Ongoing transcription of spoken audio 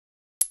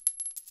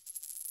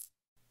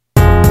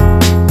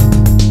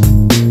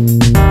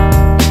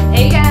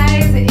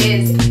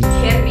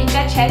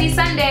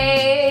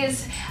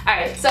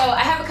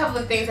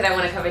things that I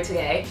want to cover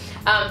today.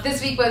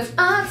 This week was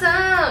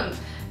awesome!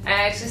 I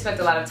actually spent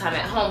a lot of time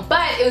at home,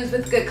 but it was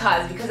with good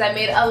cause because I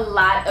made a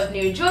lot of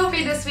new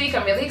jewelry this week.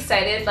 I'm really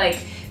excited. Like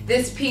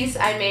this piece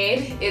I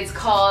made, it's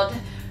called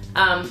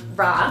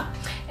Raw.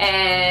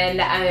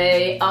 And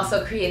I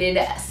also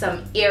created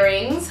some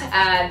earrings.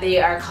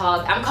 They are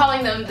called, I'm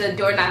calling them the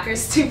Door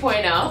Knockers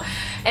 2.0.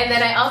 And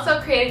then I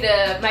also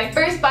created my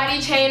first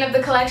body chain of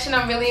the collection.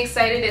 I'm really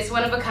excited. It's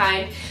one of a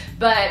kind.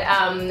 But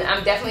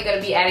I'm definitely going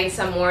to be adding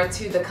some more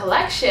to the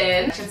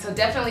collection. So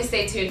definitely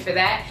stay tuned for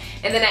that.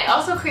 And then I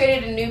also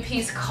created a new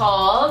piece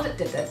called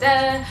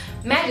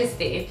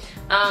Majesty.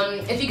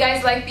 If you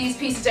guys like these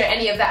pieces or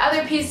any of the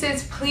other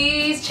pieces,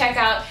 please check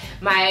out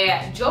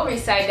my jewelry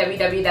site,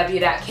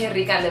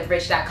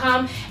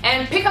 www.quericaliverage.com,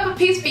 and pick up a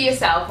piece for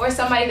yourself or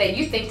somebody that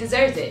you think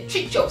deserves it.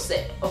 Treat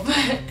yourself.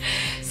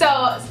 So,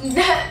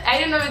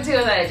 item number 2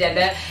 on that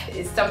agenda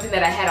is something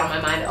that I had on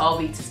my mind all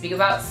week to speak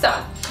about. So,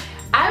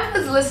 I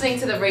was listening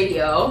to the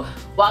radio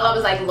while I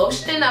was like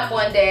lotioning up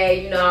one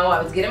day, you know,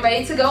 I was getting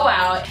ready to go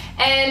out,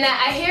 and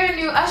I hear a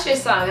new Usher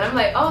song, and I'm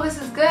like, oh,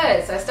 this is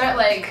good. So I start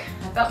like,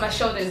 I felt my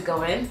shoulders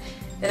going,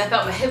 then I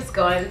felt my hips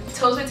going,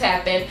 toes were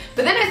tapping,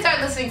 but then I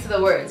start listening to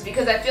the words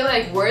because I feel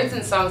like words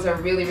in songs are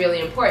really, really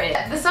important.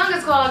 The song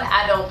is called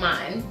I Don't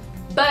Mind,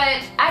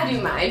 but I do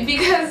mind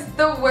because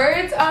the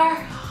words are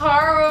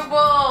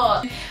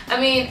horrible. I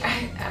mean,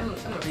 I'm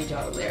gonna read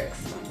y'all the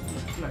lyrics.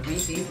 I'm gonna read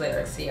these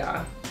lyrics to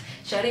y'all.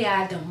 Shawty,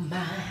 I don't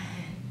mind.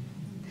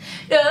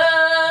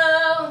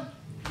 No,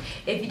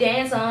 if you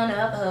dance on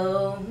up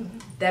home,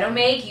 that'll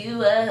make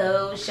you a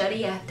hoe.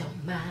 Shawty, I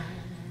don't mind.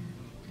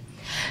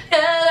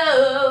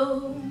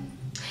 No,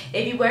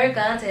 if you work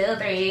until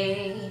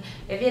 3,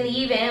 if you're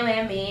leaving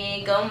with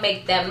me, go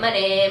make that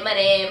money,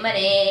 money,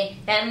 money,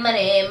 that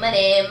money,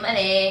 money,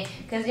 money,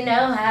 cause you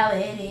know how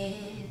it is.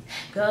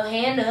 Go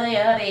handle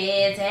your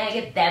biz and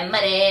get that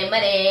money,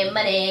 money,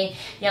 money,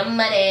 your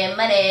money,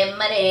 money,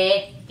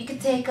 money. You can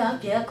take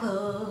off your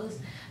clothes,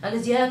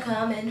 cause you're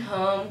coming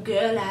home,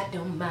 girl, I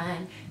don't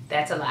mind.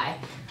 That's a lie.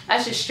 I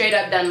should straight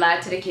up done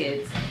lied to the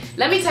kids.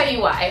 Let me tell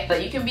you why.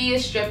 But you can be a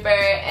stripper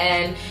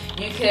and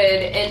you could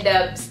end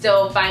up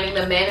still finding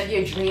the man of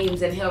your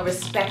dreams and he'll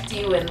respect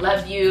you and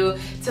love you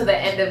till the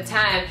end of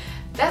time.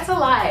 That's a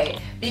lie.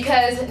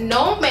 Because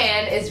no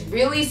man is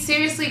really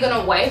seriously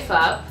gonna wife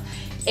up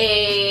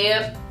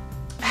a,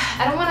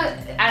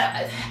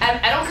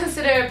 I don't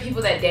consider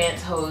people that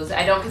dance hoes.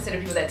 I don't consider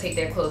people that take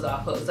their clothes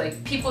off hoes.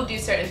 Like, people do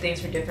certain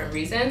things for different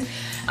reasons.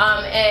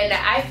 And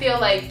I feel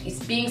like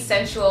being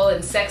sensual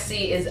and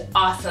sexy is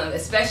awesome,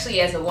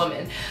 especially as a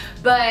woman.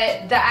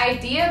 But the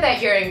idea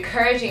that you're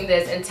encouraging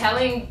this and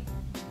telling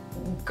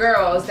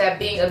girls that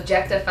being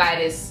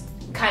objectified is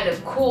kind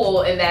of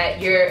cool and that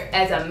you're,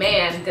 as a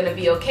man, gonna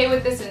be okay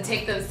with this and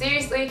take them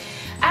seriously,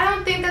 I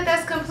don't think that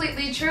that's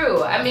completely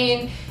true. I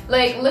mean,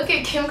 like, look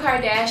at Kim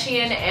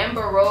Kardashian,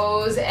 Amber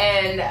Rose,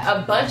 and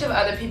a bunch of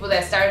other people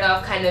that started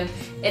off kind of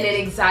in an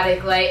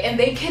exotic light, and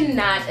they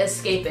cannot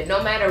escape it,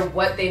 no matter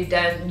what they've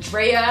done.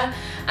 Drea,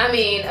 I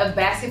mean, of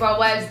Basketball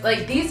Wives,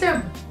 like, these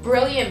are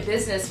brilliant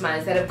business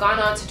minds that have gone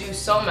on to do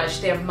so much.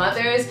 They're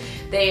mothers,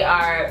 they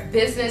are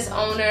business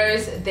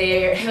owners,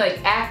 they're like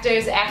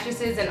actors,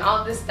 actresses, and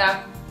all this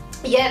stuff.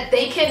 Yet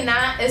they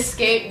cannot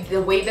escape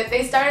the way that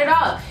they started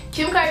off.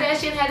 Kim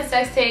Kardashian had a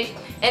sex tape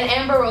and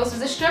Amber Rose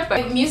was a stripper.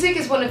 Like, music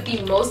is one of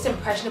the most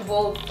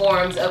impressionable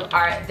forms of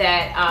art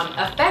that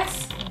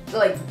affects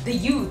like the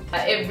youth.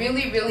 It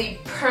really, really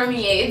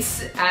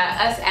permeates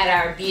us at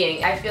our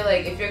being. I feel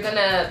like if you're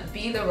gonna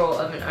be the role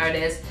of an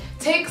artist,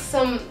 take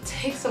some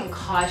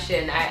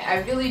caution.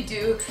 I really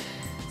do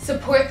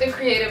support the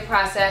creative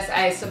process.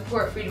 I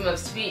support freedom of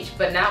speech,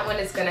 but not when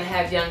it's gonna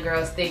have young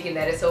girls thinking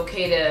that it's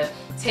okay to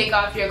take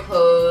off your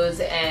clothes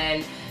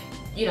and,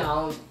 you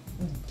know,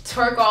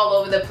 twerk all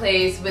over the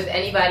place with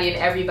anybody and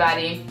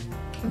everybody,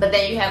 but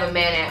then you have a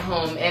man at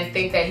home and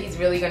think that he's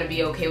really gonna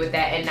be okay with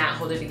that and not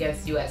hold it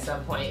against you at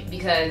some point,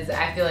 because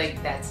I feel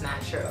like that's not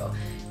true.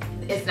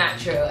 It's not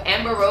true.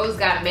 Amber Rose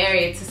got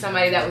married to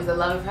somebody that was the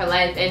love of her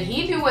life, and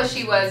he knew what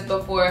she was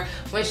before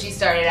when she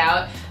started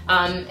out.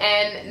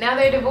 And now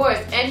they're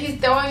divorced, and he's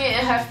throwing it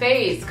in her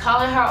face,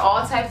 calling her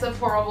all types of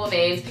horrible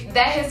names.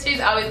 That history is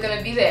always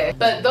gonna be there.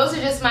 But those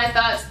are just my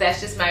thoughts.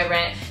 That's just my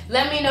rant.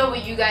 Let me know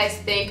what you guys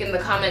think in the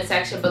comment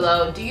section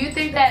below. Do you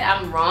think that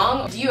I'm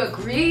wrong? Do you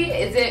agree?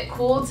 Is it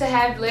cool to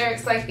have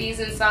lyrics like these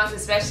in songs,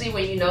 especially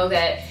when you know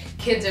that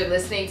kids are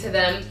listening to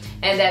them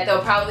and that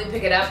they'll probably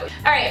pick it up?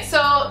 Alright,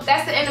 so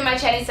that's the end of my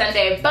Chatty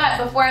Sunday,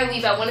 but before I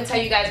leave, I want to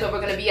tell you guys what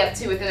we're going to be up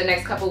to within the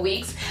next couple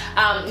weeks.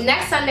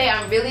 Next Sunday,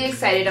 I'm really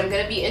excited. I'm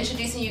going to be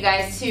introducing you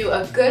guys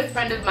to a good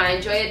friend of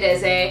mine, Joya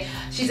Deze.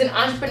 She's an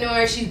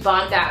entrepreneur. She's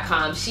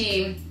bomb.com.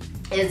 She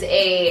is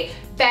a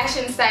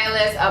fashion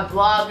stylist, a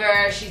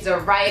blogger, she's a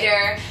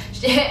writer.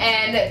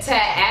 And to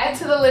add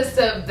to the list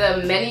of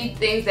the many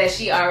things that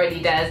she already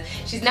does,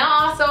 she's now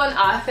also an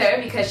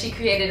author because she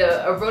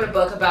wrote a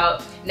book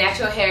about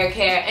natural hair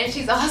care, and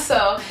she's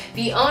also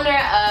the owner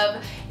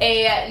of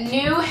a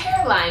new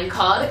hairline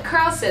called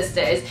Curl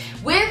Sisters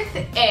with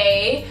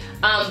a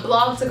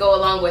blog to go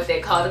along with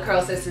it called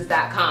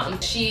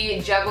curlsisters.com. She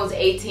juggles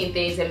 18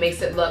 things and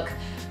makes it look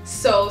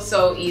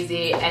so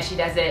easy as she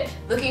does it.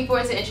 Looking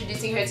forward to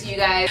introducing her to you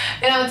guys.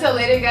 And until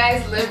later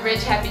guys, live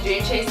rich, happy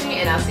dream chasing,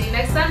 and I'll see you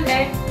next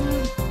Sunday.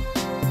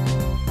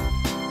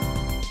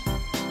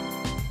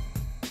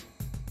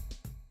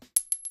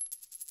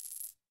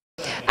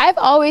 I've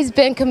always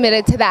been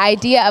committed to the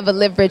idea of a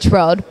live rich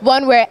world,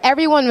 one where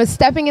everyone was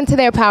stepping into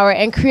their power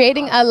and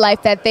creating a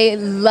life that they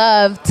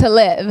love to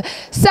live.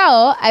 So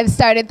I've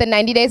started the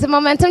 90 Days of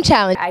Momentum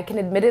Challenge. I can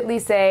admittedly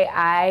say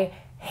I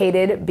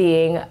hated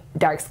being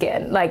dark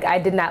skinned. Like, I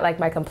did not like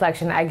my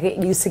complexion. I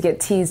used to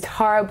get teased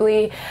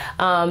horribly.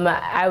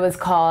 I was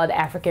called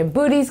African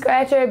booty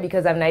scratcher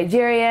because I'm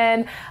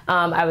Nigerian.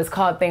 I was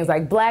called things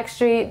like Black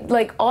Street,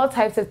 like all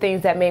types of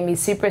things that made me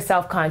super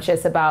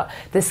self-conscious about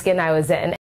the skin I was in.